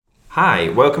Hi,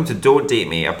 welcome to Don't Date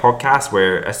Me, a podcast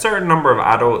where a certain number of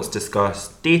adults discuss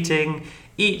dating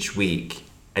each week.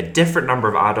 A different number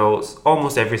of adults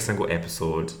almost every single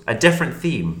episode. A different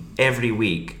theme every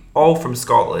week, all from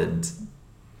Scotland.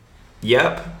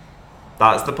 Yep,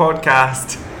 that's the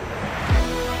podcast.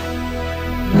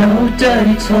 No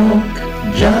dirty talk,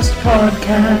 just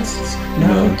podcasts.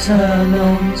 No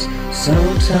turn-ons, so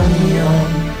turn me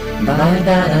on. By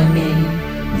that I mean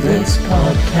this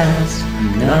podcast.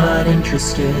 Not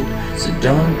interested, so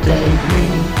don't date me.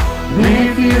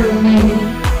 Review me,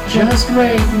 just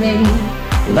rate me.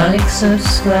 Like,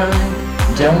 subscribe,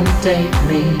 don't date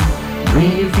me.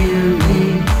 Review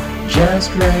me,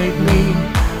 just rate me.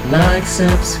 Like,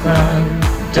 subscribe,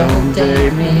 don't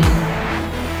date me.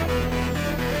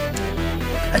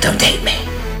 Don't date me.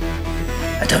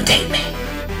 Don't date me.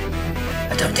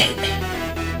 Don't date me.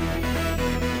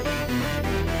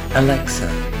 Alexa,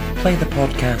 play the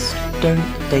podcast Don't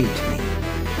Date Me.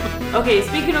 Okay,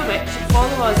 speaking of which,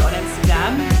 follow us on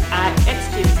Instagram at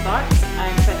 @JamieSparks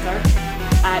and Twitter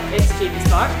at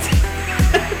 @JamieSparks.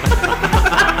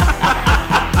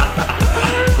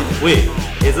 Wait,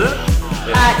 is it?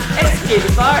 At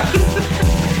 @JamieSparks.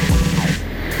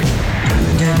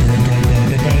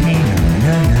 Don't date me.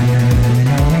 Don't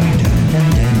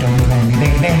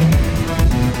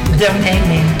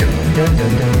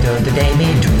date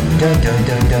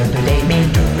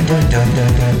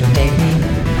me.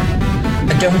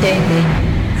 Don't date me.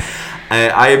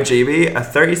 I am Jamie, a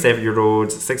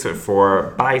 37-year-old,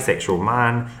 6'4", bisexual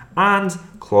man and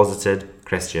closeted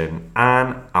Christian,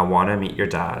 and I want to meet your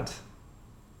dad.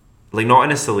 Like, not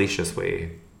in a salacious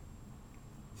way.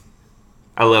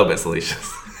 A little bit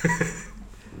salacious.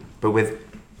 But with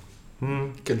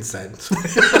consent.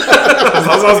 That's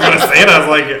what I was going to say, and I was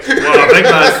like, well, I think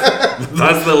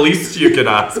that's the least you could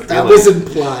ask. That really. was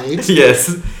implied.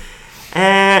 Yes.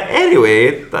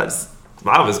 Anyway, that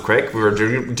was quick. We were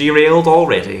derailed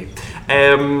already.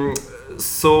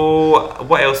 So,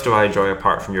 what else do I enjoy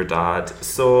apart from your dad?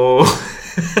 So,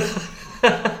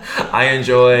 I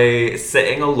enjoy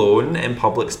sitting alone in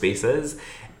public spaces.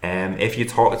 If you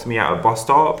talk to me at a bus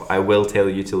stop, I will tell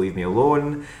you to leave me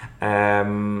alone.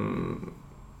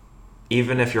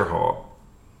 Even if you're hot,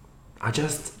 I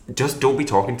just don't be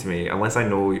talking to me unless I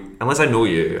know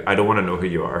you. I don't want to know who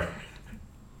you are.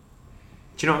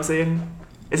 Do you know what I'm saying?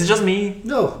 Is it just me?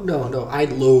 No. I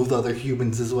loathe other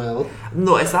humans as well.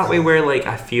 No, it's that way where, like,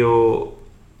 I feel,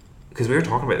 because we were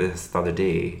talking about this the other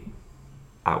day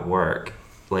at work,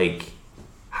 like,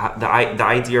 the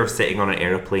idea of sitting on an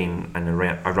airplane and a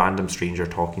random stranger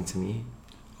talking to me.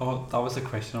 Oh, that was a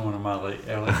question on one of my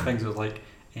early things. It was like,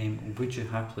 would you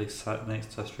happily sit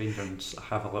next to a stranger and just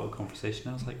have a little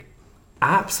conversation? I was like,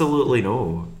 Absolutely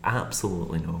no.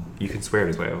 You can swear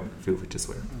as well. Feel free to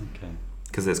swear. Okay.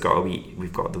 Because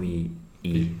we've got the wee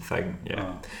E thing, yeah.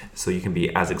 Oh. So you can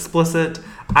be as explicit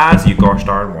as you gosh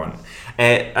darn want.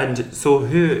 And so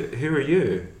who are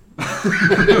you?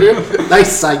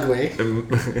 Nice segue.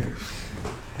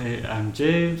 Hey, I'm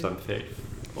James. I'm 30.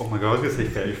 Oh my god, I was going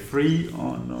to say 33.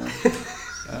 Oh no.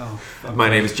 My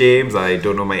name's James. I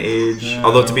don't know my age. Yeah,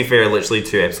 Although, to be fair, literally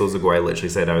 2 episodes ago, I literally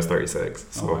said I was 36.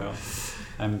 So. Oh well.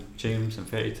 I'm James. I'm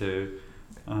 32.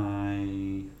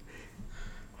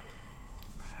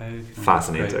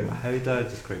 Fascinating. How do I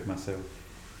describe myself?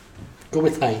 Go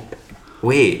with height.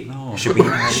 Wait, No.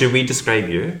 should we describe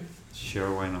you?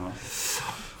 Sure, why not?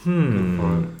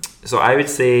 So I would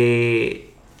say,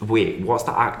 wait, what's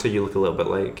the actor you look a little bit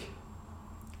like?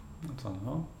 I don't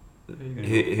know.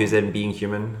 Who's in Being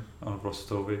Human? Oh, Ross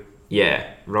Tovey.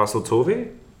 Yeah, Russell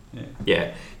Tovey? Yeah.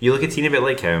 Yeah, you look a teeny bit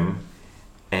like him.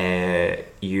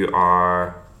 You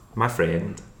are my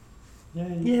friend.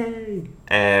 Yay.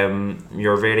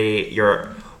 You're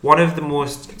one of the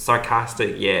most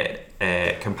sarcastic yet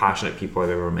compassionate people I've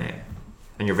ever met,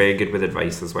 and you're very good with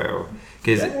advice as well.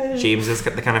 Because James is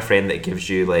the kind of friend that gives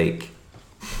you, like,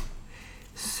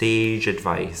 sage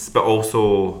advice, but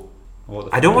also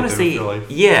I don't want to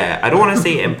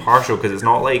say impartial, because it's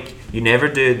not like you never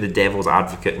do the devil's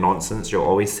advocate nonsense. You'll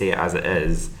always say it as it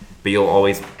is, but you'll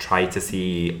always try to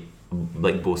see,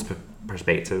 like, both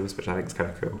perspectives, which I think is kind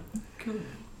of cool. Cool.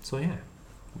 So yeah,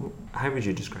 how would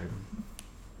you describe him?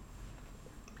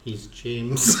 He's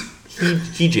James.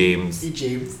 He James. He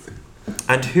James.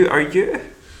 And who are you?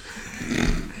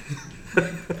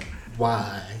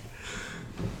 Why?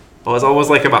 Oh, it's almost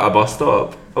like I'm at a bus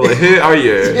stop. I'm like, who are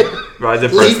you? Random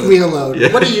person. Leave me alone.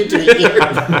 Yeah. What are you doing here?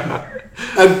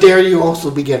 How dare you also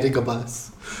be getting a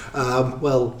bus?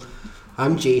 Well,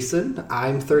 I'm Jason,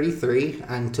 I'm 33,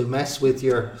 and to mess with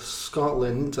your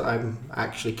Scotland, I'm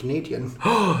actually Canadian.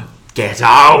 Get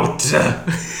out!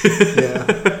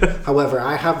 Yeah. However,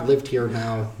 I have lived here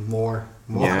now more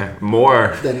Yeah,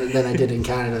 more. than I did in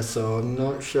Canada, so I'm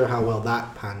not sure how well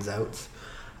that pans out.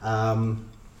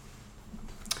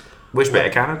 Which bit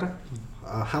of Canada?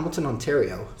 Hamilton,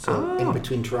 Ontario, so in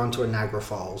between Toronto and Niagara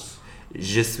Falls.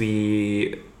 Je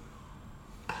suis...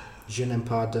 Je n'aime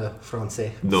pas de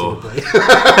français. No. s'il vous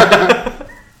plaît.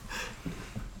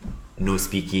 No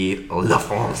speaky La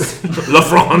France. La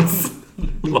France.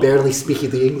 We barely speak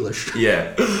the English.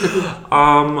 Yeah.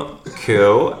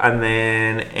 Cool. And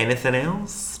then anything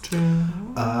else to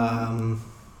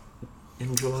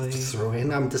enjoy? Throw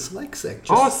in, I'm dyslexic.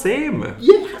 Oh, same.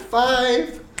 Yeah,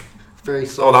 5. Very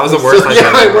soft. Oh, that was the worst idea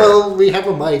Yeah, ever. well, we have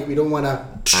a mic. We don't want to.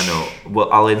 I know.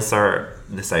 Well, I'll insert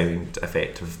the sound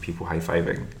effect of people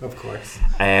high-fiving. Of course.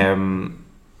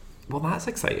 Well, that's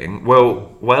exciting.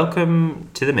 Well, welcome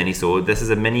to the mini-sode. This is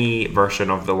a mini version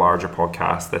of the larger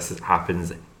podcast. This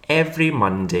happens every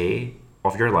Monday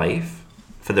of your life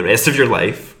for the rest of your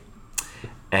life.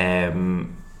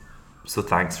 So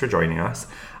thanks for joining us.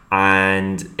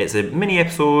 And it's a mini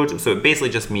episode, so it basically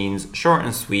just means short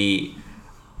and sweet.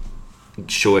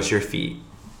 Show us your feet.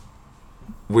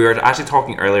 We were actually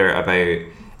talking earlier about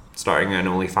starting an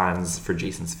OnlyFans for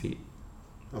Jason's feet.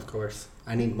 Of course.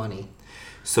 I need money.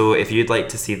 So if you'd like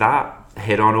to see that,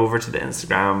 head on over to the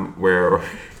Instagram where...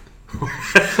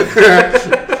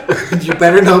 You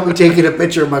better not be taking a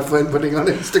picture of my foot and putting it on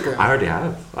Instagram. I already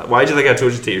have. Why do you think I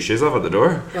told you to take your shoes off at the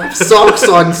door? I have socks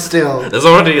on still. There's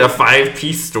already a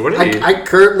 5-piece story. I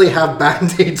currently have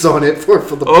band-aids on it for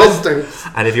the Oh. blisters.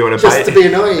 And if you want to buy... Just to be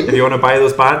annoying. If you want to buy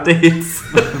those Band-Aids...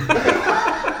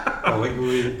 I like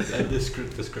the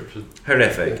description.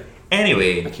 Horrific.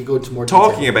 Anyway, I could go into more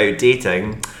talking detail. about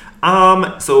dating.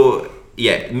 So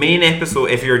yeah, main episode.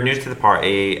 If you're new to the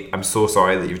party, I'm so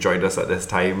sorry that you've joined us at this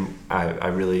time. I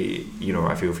really,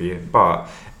 I feel for you. But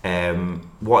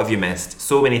what have you missed?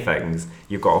 So many things.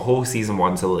 You've got a whole season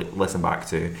 1 to listen back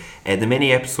to. The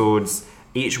mini episodes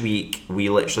each week, we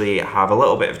literally have a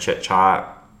little bit of chit chat.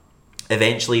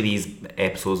 Eventually, these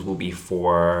episodes will be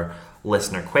for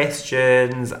listener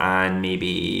questions and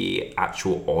maybe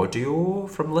actual audio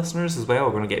from listeners as well.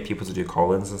 We're going to get people to do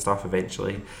call-ins and stuff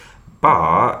eventually.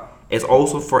 But it's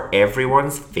also for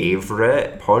everyone's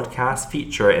favourite podcast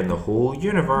feature in the whole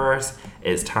universe.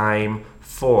 It's time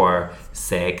for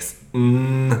Sex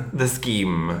the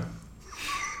Scheme.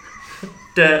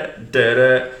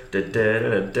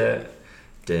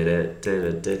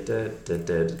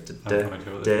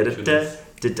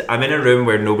 I'm in a room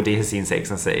where nobody has seen Sex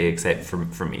and the City except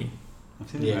for me. I've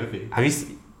seen the movie. Have you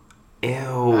seen?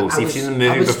 Ew. So you've seen the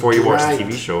movie before you watched the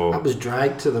TV show. I was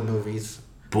dragged to the movies.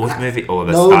 Both movies? Oh,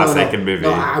 that's second movie.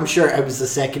 No, I'm sure it was the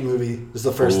second movie. It was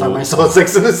the first time I saw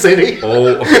Sex and the City.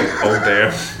 Oh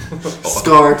damn.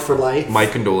 Scarred for life. My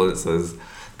condolences.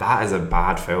 That is a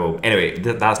bad film. Anyway,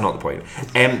 that's not the point.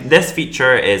 This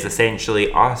feature is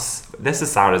essentially us. This is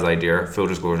Sarah's idea, full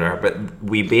disclosure, but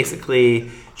we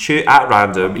basically choose at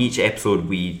random. Each episode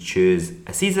we choose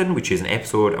a season, we choose an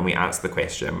episode, and we answer the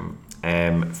question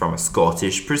from a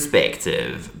Scottish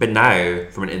perspective. But now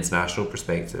from an international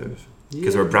perspective.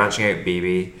 Because we're branching out,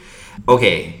 baby.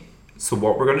 Okay, so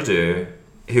what we're going to do,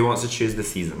 who wants to choose the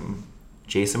season?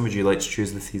 Jason, would you like to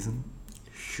choose the season?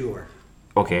 Sure.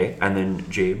 Okay, and then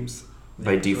James,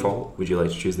 by default, would you like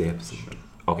to choose the episode?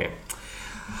 Okay.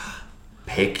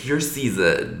 Pick your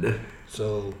season.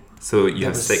 So you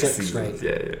have 6 seasons. right?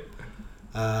 Yeah.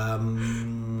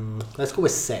 Let's go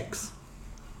with 6.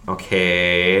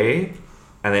 Okay.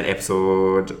 And then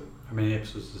episode... How many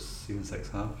episodes does season 6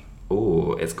 have?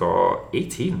 Oh, it's got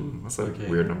 18. That's a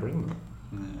weird number, isn't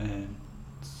it?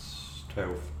 It's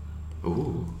 12.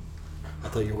 Ooh. I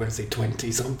thought you were going to say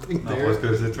 20 something I there. was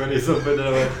going to say 20 something.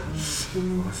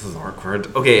 This is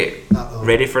awkward. Okay, Uh-oh.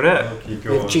 ready for it? Okay,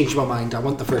 go I've on. changed my mind. I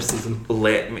want the first season.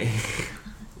 Let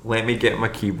me get my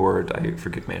keyboard out for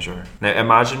good measure. Now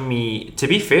imagine me, to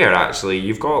be fair actually,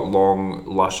 you've got long,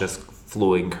 luscious,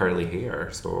 flowing curly hair,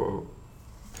 so...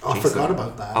 Oh, I Jason, forgot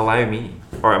about that. Allow me.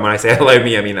 Or when I say allow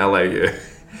me, I mean allow you.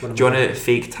 What Do you want about- to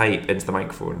fake type into the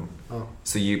microphone? Oh.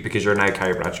 So because you're now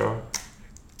Carrie Bradshaw.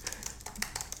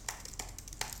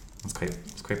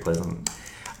 It's quite pleasant.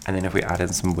 And then if we add in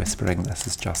some whispering, this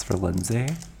is just for Lindsay.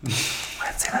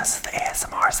 Lindsay, this is the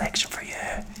ASMR section for you.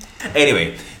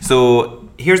 Anyway, so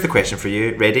here's the question for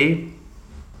you. Ready?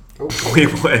 Oh. Wait,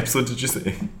 what episode did you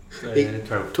say?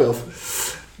 12.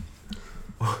 12.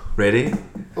 Ready?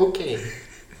 Okay.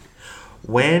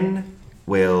 When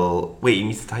will... Wait, you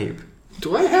need to type.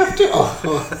 Do I have to? Oh.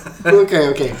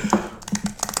 Okay.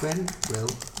 When will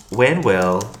When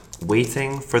will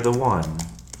Waiting for the One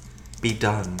be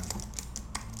done?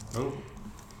 Oh.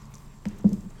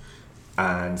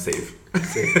 And save.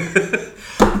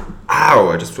 Ow!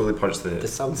 I just totally punched the.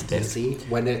 This sounds easy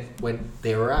when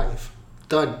they arrive.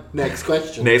 Done. Next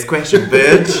question. Next question,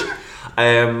 bitch.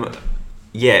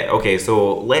 Yeah, okay,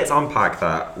 so let's unpack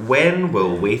that. When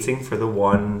will Waiting for the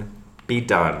One be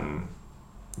done?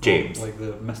 James. Like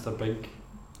the Mr. Big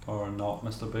or not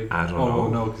Mr. Big? I don't know. Oh,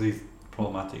 no, because he's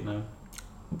problematic now.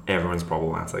 Everyone's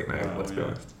problematic now, Oh, let's be yeah.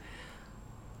 honest.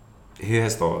 Who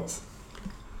has thoughts?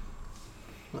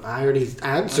 I already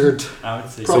answered. I would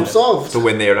say Problem solved. So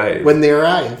when they arrive? When they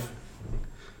arrive,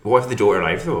 What if they don't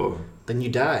arrive though? then you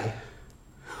die.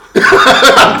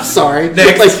 I'm sorry.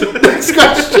 Next. Next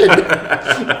question.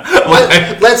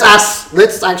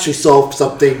 Let's actually solve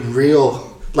something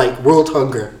real, like world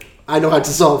hunger. I know how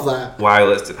to solve that.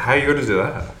 Wow, how are you going to do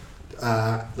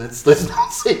that? Let's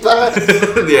not say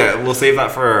that. Yeah, we'll save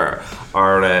that for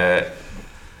our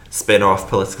spin-off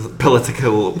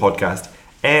political podcast.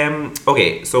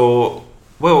 Okay, so,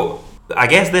 well, I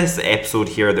guess this episode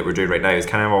here that we're doing right now is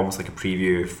kind of almost like a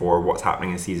preview for what's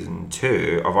happening in season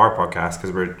 2 of our podcast,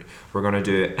 because we're going to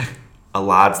do a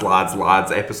lads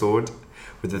episode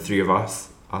with the three of us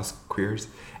queers.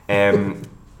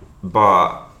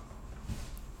 But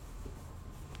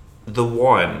the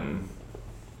one,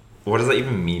 what does that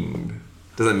even mean?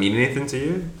 Does it mean anything to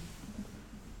you?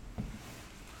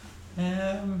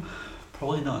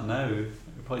 Probably not now. It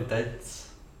probably did.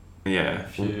 Yeah. A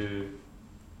few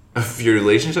A few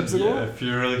relationships ago? Yeah, a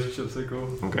few relationships ago.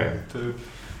 Okay. Too.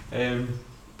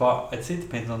 But I'd say it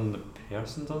depends on the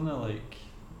person, doesn't it? Like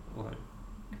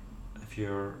if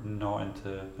you're not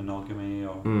into monogamy,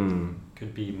 or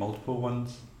could be multiple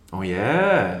ones. Oh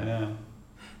yeah. Yeah.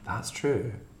 That's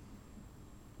true.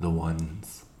 The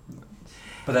ones.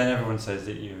 But then everyone says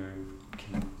that you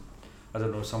can, I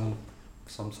don't know, some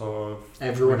sort of.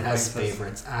 Everyone has thing says-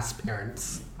 favorites. Ask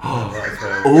parents. Yeah, that's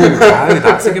right. Oh wow,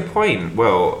 that's a good point.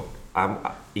 Well,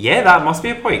 yeah, that must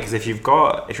be a point, because if you're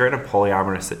in a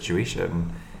polyamorous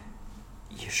situation,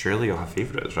 you'll have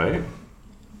favourites, right?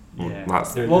 Yeah.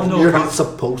 That's Well, no, You're not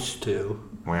supposed to,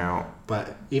 wow.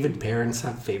 but even parents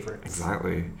have favorites.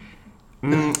 Exactly.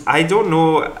 I don't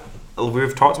know.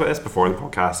 We've talked about this before in the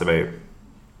podcast about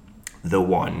the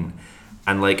one,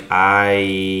 and like I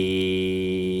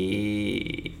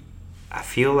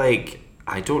feel like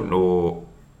I don't know.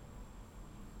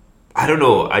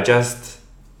 I just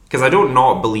because I don't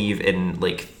not believe in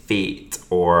like fate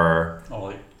or Or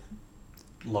like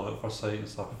love at first sight and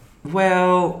stuff.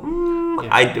 well,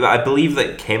 I believe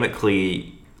that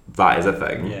chemically that is a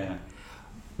thing. Yeah.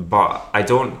 But I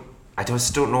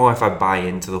just don't know if I buy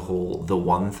into the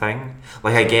one thing.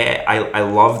 Like I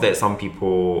love that some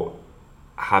people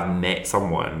have met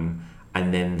someone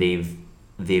and then they've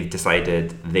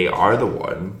decided they are the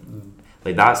one.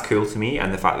 Like that's cool to me,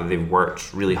 and the fact that they've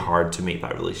worked really hard to make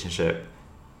that relationship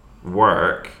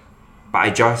work. But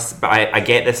I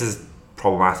get this is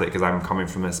problematic because I'm coming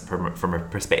from this from a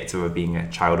perspective of being a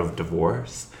child of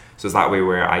divorce. So it's that way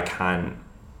where I can't.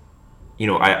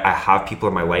 I have people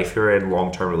in my life who are in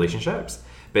long-term relationships,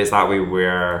 but it's that way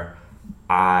where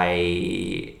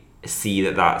I see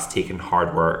that that's taken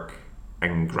hard work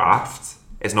and graft.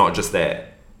 It's not just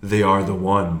that they are the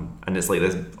one, and it's like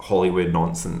this Hollywood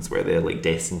nonsense where they're like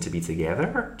destined to be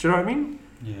together. Do you know what I mean?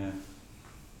 Yeah.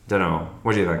 Don't know.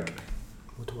 What do you think?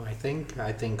 What do I think?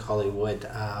 I think Hollywood,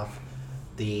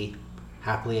 the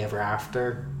happily ever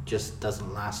after just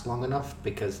doesn't last long enough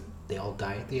because they all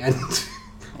die at the end.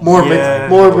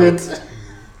 Morbid.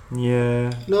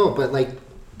 Yeah. No, but like,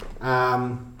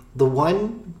 the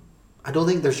one, I don't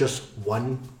think there's just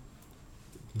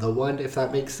the one, if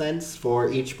that makes sense,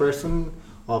 for each person.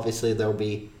 Obviously, there'll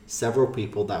be several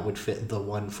people that would fit the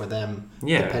one for them,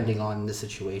 depending on the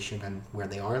situation and where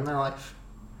they are in their life.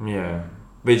 Yeah.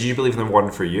 But do you believe in the one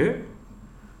for you?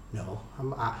 No,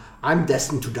 I'm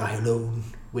destined to die alone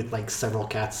with like several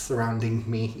cats surrounding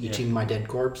me, eating my dead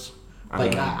corpse.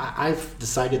 Like I've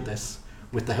decided this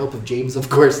with the help of James, of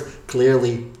course,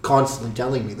 clearly constantly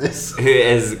telling me this. Who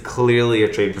is clearly a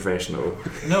trained professional.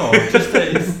 No, just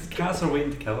that his cats are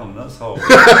waiting to kill him, that's all.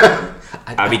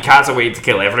 I mean, cats are waiting to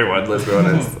kill everyone, let's be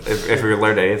honest, if we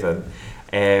learned anything.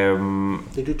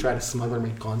 They do try to smother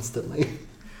me constantly.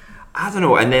 I don't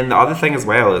know. And then the other thing as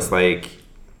well is like,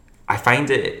 I find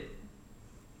it,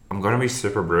 I'm going to be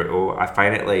super brutal, I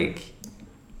find it like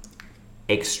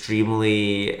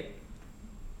extremely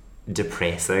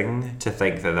depressing to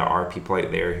think that there are people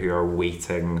out there who are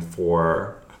waiting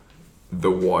for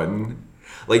the one.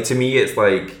 Like, to me, it's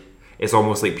like, it's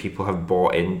almost like people have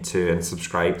bought into and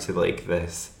subscribed to like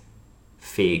this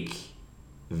fake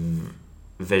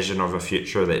vision of a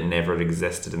future that never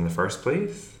existed in the first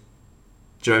place.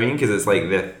 Do you know what I mean? Because it's like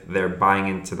they're buying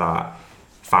into that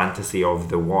fantasy of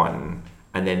the one,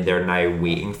 and then they're now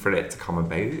waiting for it to come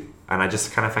about, and I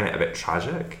just kind of find it a bit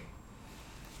tragic.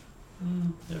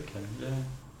 Okay, yeah,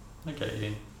 I get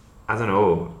you. I don't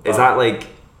know. Is that like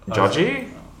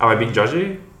judgy? Am I being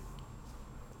judgy?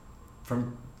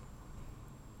 From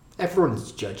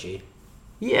Everyone's judgy.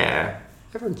 Yeah.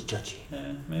 Everyone's judgy.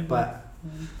 yeah, maybe. But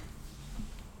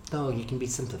no, you can be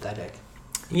sympathetic.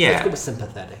 Let's Yeah. go with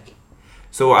sympathetic.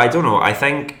 So I don't know. I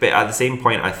think, but at the same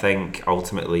point, I think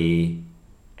ultimately,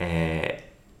 I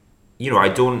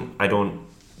don't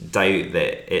doubt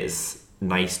that it's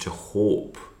nice to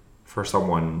hope for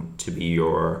someone to be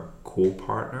your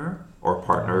co-partner or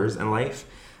partners in life,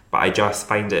 but I just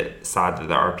find it sad that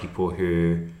there are people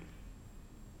who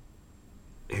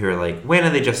are like, when are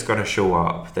they just going to show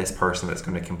up, this person that's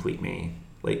going to complete me?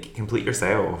 Like, complete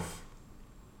yourself.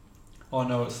 Oh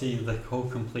no, see the whole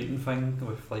completing thing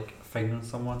with like finding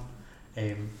someone,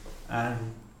 and I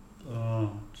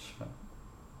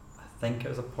think it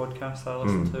was a podcast I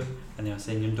listened to, and they were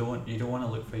saying you don't want to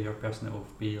look for your person that will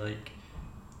be like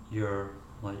your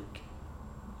veg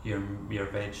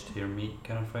to your meat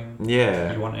kind of thing.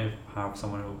 Yeah. You want to have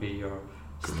someone who will be your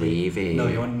Gravy. No,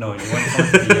 you want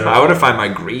someone to be your. I want to find my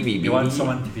gravy, baby. You want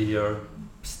someone to be your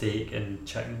steak and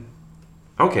chicken,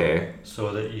 Okay.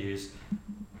 so that you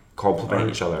Complement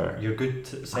each other. You're good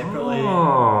separately,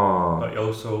 Oh. but you're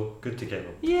also good together.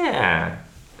 Yeah.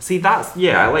 See,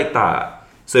 I like that.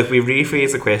 So if we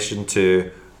rephrase the question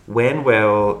to, when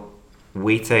will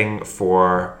waiting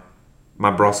for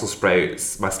my Brussels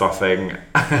sprouts, my stuffing,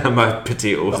 and my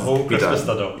potatoes The whole be Christmas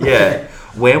done? dinner. Yeah.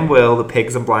 When will the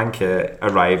pigs and blanket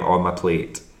arrive on my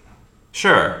plate?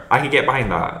 Sure, I can get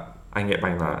behind that.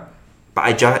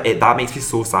 But that makes me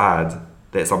so sad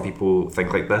that some people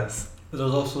think like this. But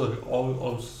there's also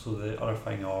the other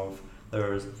thing of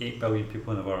there's 8 billion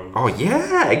people in the world. Oh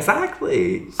yeah,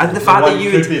 exactly. So And the fact that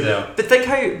you could be there. But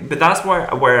that's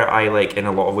where I like, in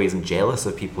a lot of ways, I'm jealous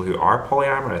of people who are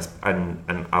polyamorous,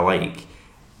 and I like,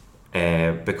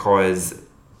 because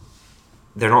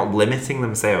they're not limiting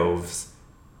themselves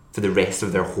for the rest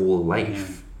of their whole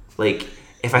life. Like,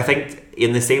 if I think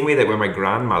in the same way that when my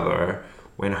grandmother,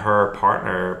 when her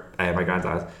partner, my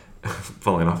granddad,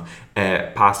 funnily enough,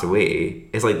 passed away,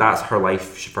 it's like that's her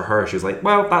life for her. She was like,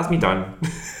 well, that's me done.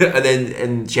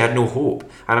 and she had no hope.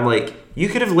 And I'm like, you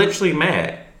could have literally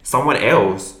met someone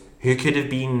else who could have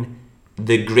been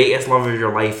the greatest love of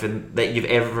your life and that you've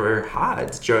ever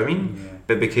had. Do you know what I mean? Yeah.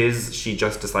 But because she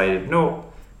just decided,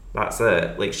 no, that's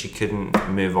it, like, she couldn't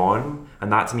move on.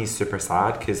 And that to me is super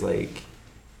sad, because like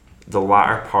the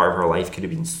latter part of her life could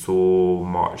have been so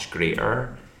much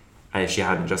greater, and if she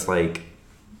hadn't just like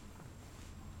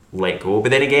let go. But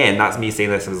then again, that's me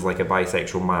saying this as like a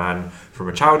bisexual man from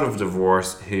a child of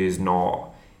divorce who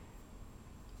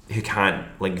can't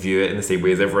like view it in the same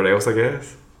way as everyone else, I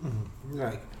guess.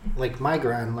 Right. Like my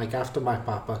gran, like after my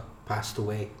papa passed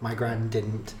away, my gran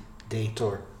didn't date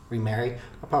or remarry.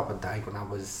 My papa died when I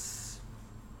was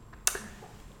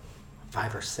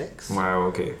 5 or 6. Wow,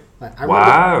 okay. Like,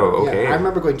 Okay. I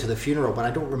remember going to the funeral, but I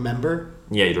don't remember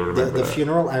Yeah, you don't remember the that.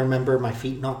 funeral. I remember my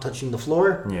feet not touching the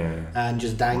floor. Yeah. And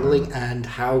just dangling, and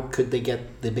how could they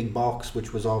get the big box,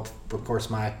 which was of course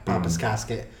my papa's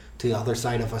casket, to the other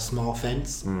side of a small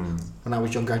fence? When I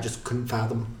was younger, I just couldn't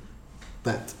fathom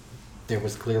that there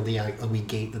was clearly a wee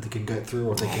gate that they could get through,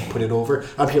 or they could put it over.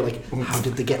 I'd be like, how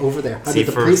did they get over there? How See, did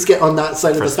the priest get on that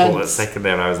side of For the a split fence? second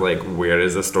there, I was like, where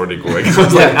is the story going? I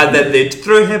was like, and then they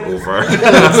threw him over.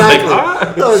 Yeah, exactly.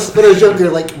 "Ah." When I was younger,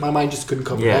 like my mind just couldn't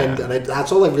comprehend, Yeah. and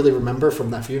that's all I really remember from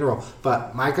that funeral.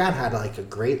 But my gran had like a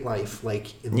great life,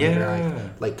 like in later Yeah.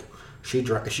 like she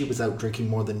was out drinking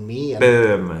more than me, and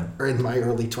Boom. or in my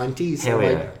early 20s. Hell so,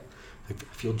 like, yeah. I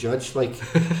feel judged. Like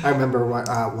I remember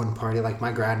one party, like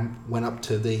my gran went up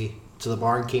to the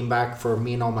bar and came back for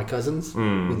me and all my cousins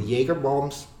with Jaeger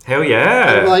bombs. Hell And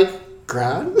yeah. I'm like,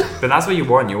 gran? But that's what you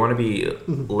want. You want to be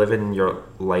living your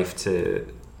life to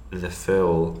the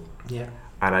full. Yeah.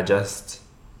 And I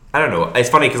don't know. It's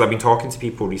funny because I've been talking to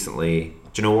people recently.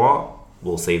 Do you know what?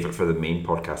 We'll save it for the main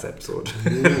podcast episode.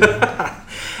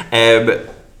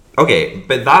 Okay,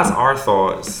 but that's our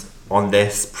thoughts on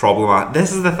this problem.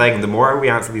 This is the thing. The more we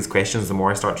answer these questions, the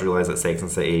more I start to realise that Sex and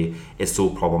the City is so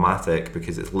problematic,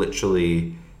 because it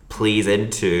literally plays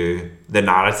into the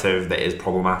narrative that is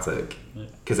problematic,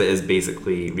 because it is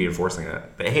basically reinforcing it.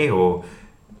 But hey ho,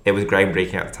 it was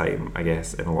groundbreaking at the time, I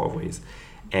guess, in a lot of ways.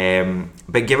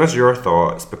 But give us your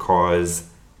thoughts, because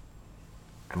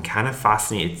I'm kind of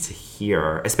fascinated to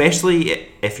hear, especially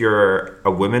if you're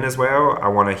a woman as well. I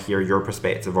want to hear your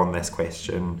perspective on this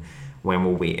question. When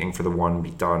we're waiting for the one be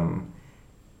done,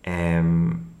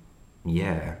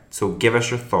 Yeah, so give us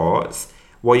your thoughts.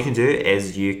 What you can do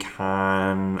is you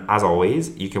can, as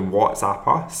always, you can WhatsApp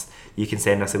us. You can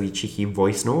send us a wee cheeky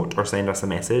voice note or send us a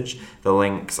message. The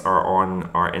links are on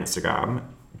our Instagram,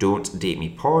 Don't Date Me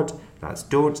Pod. That's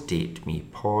Don't Date Me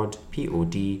Pod,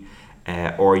 Pod.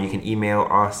 Or you can email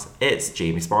us. It's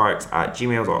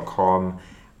jamiesparks@gmail.com.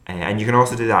 And you can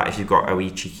also do that if you've got a wee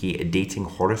cheeky dating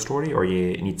horror story or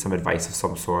you need some advice of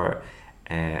some sort,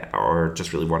 or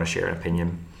just really want to share an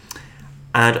opinion.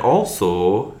 And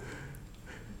also,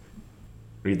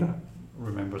 read that.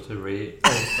 Remember to rate.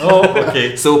 Oh,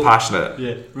 okay. So passionate.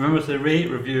 Yeah. Remember to rate,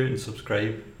 review, and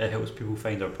subscribe. It helps people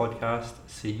find our podcast.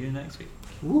 See you next week.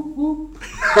 Whoop, whoop.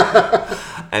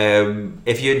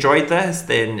 If you enjoyed this,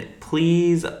 then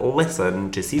please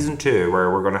listen to season 2, where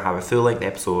we're going to have a full-length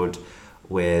episode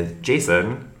with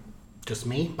Jason. Just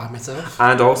me, by myself.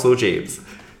 And also James.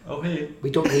 Oh, hey. We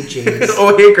don't need James.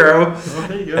 Oh, hey, girl. Oh,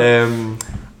 hey, girl.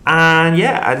 And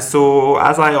yeah, and so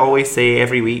as I always say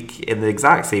every week in the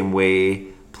exact same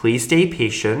way, please stay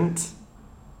patient.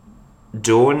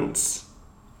 Don't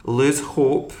lose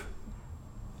hope.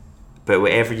 But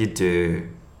whatever you do,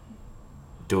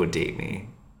 don't date me.